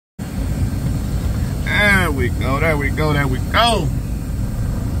There we go, there we go, there we go.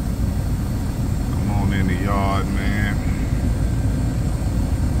 Come on in the yard, man.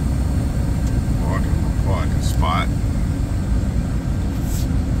 Parking my parking spot.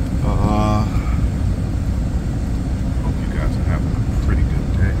 Hope you guys are having a pretty good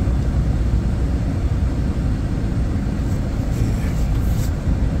day.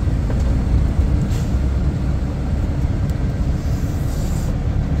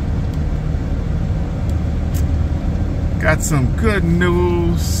 Got some good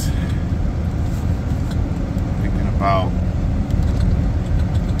news. Thinking about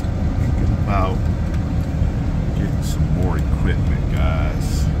getting some more equipment,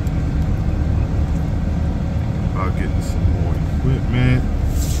 guys. Thinking about getting some more equipment.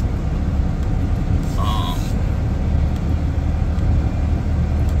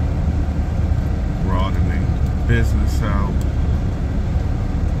 Broadening the business out.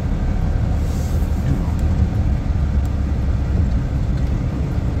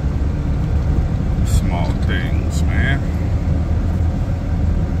 Things, man.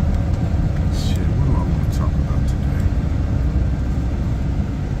 Shit, what do I want to talk about today?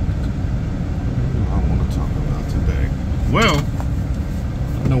 What do I want to talk about today? Well,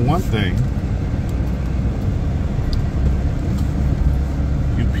 I know one thing.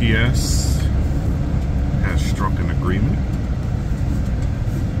 UPS has struck an agreement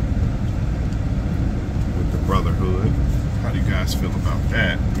with the Brotherhood. How do you guys feel about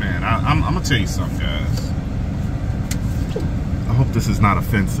that? Man, I'm gonna tell you something, guys. I hope this is not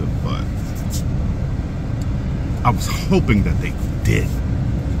offensive, but I was hoping that they did.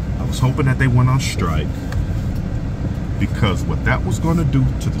 I was hoping that they went on strike, because what that was gonna do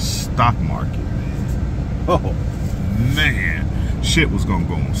to the stock market, man. Oh man, shit was gonna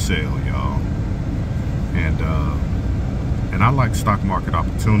go on sale, y'all. And I like stock market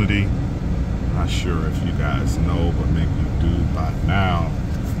opportunity. Not sure if you guys know, but maybe you do by now.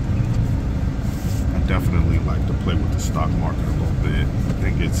 I definitely like to play with the stock market a little bit. I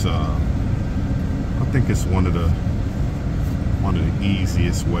think it's one of the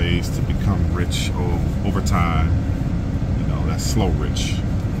easiest ways to become rich over time. You know, that slow richness,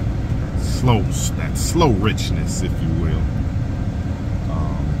 if you will.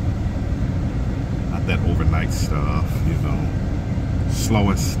 Not that overnight stuff, you know. Slow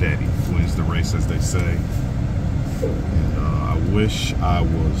and steady wins the race, as they say. And I wish I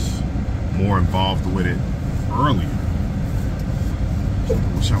was more involved with it earlier. I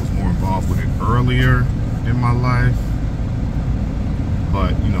wish I was more involved with it earlier in my life.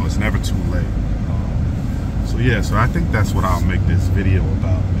 But, you know, it's never too late. So yeah, so I think that's what I'll make this video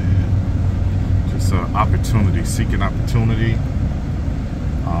about, man. Just opportunity, seeking opportunity.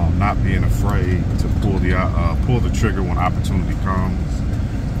 Not being afraid to pull the trigger when opportunity comes.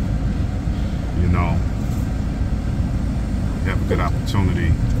 You know, you have a good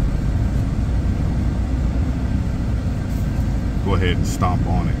opportunity, go ahead and stomp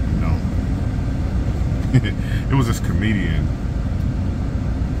on it. You know, it was this comedian.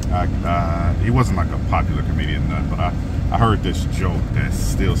 He wasn't like a popular comedian, but I heard this joke that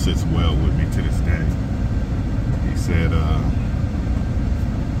still sits well with me to this day. He said,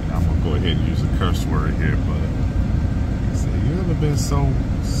 I'm gonna go ahead and use a curse word here, but he said, you ever been so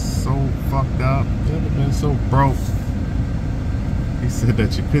fucked up? You ever been so broke? He said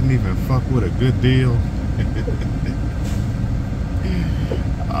that you couldn't even fuck with a good deal.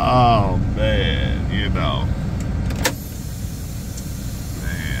 Oh man, you know,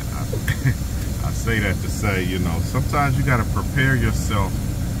 man, I say that to say, you know, sometimes you gotta prepare yourself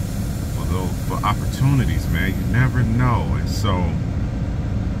for opportunities, man. You never know. And so,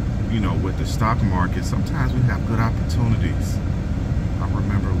 you know, with the stock market, sometimes we have good opportunities. I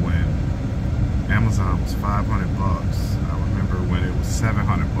remember when Amazon was 500 bucks. I remember when it was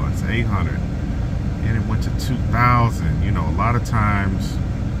 700 bucks, 800, and it went to 2,000. You know, a lot of times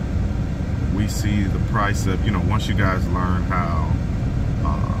we see the price of, you know, once you guys learn how,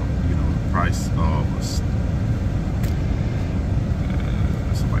 you know, the price of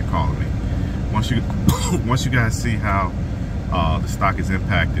somebody calling me. Once you guys see how the stock is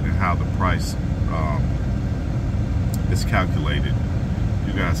impacted and how the price is calculated,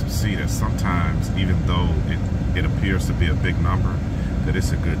 you guys will see that sometimes, even though it appears to be a big number, that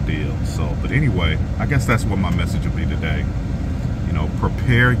it's a good deal. So, but anyway, I guess that's what my message will be today. You know,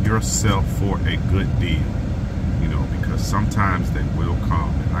 prepare yourself for a good deal, you know, because sometimes they will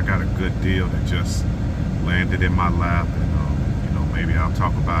come. And I got a good deal that just landed in my lap, and you know, maybe I'll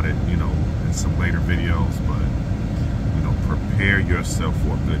talk about it, you know, in some later videos. But you know, prepare yourself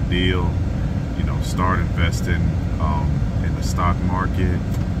for a good deal. You know, start investing in the stock market.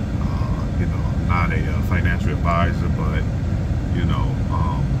 You know, I'm not not a financial advisor, but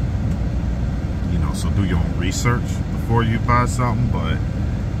so do your own research before you buy something. But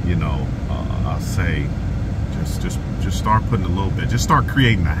I'll say just start putting a little bit. Just start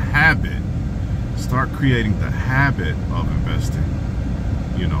creating a habit. Start creating the habit of investing,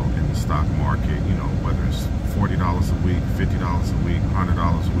 in the stock market. Whether it's $40 a week, $50 a week,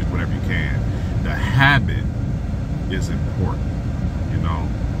 $100 a week, whatever you can. The habit is important.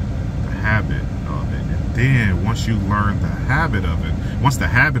 The habit of it. And then once you learn the habit of it, once the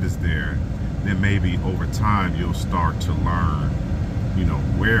habit is there, then maybe over time you'll start to learn,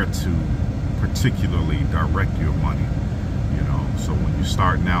 where to particularly direct your money. So when you're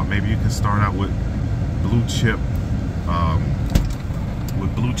starting out, maybe you can start out with blue chip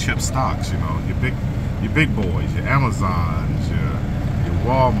stocks. Your big boys, your Amazons, your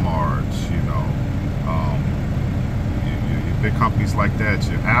Walmarts, your big companies like that,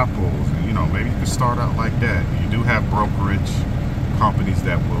 your Apples, and maybe you can start out like that. You do have brokerage companies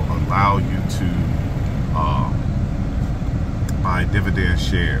that will allow you to buy dividend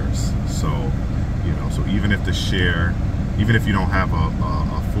shares. So so even if you don't have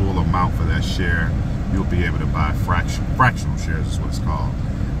a full amount for that share, you'll be able to buy fractional shares is what it's called.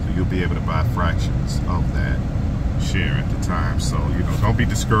 So you'll be able to buy fractions of that share at the time. So don't be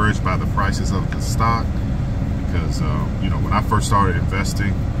discouraged by the prices of the stock, because when I first started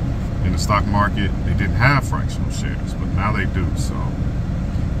investing in the stock market, they didn't have fractional shares, but now they do. So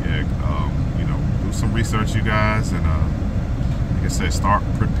yeah, do some research, you guys, and like I said, start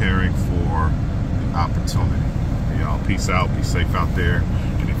preparing for the opportunity. Y'all, peace out, be safe out there.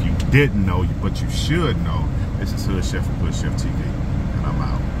 And if you didn't know, but you should know, this is Hood Chef from Hood Chef TV, and I'm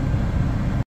out.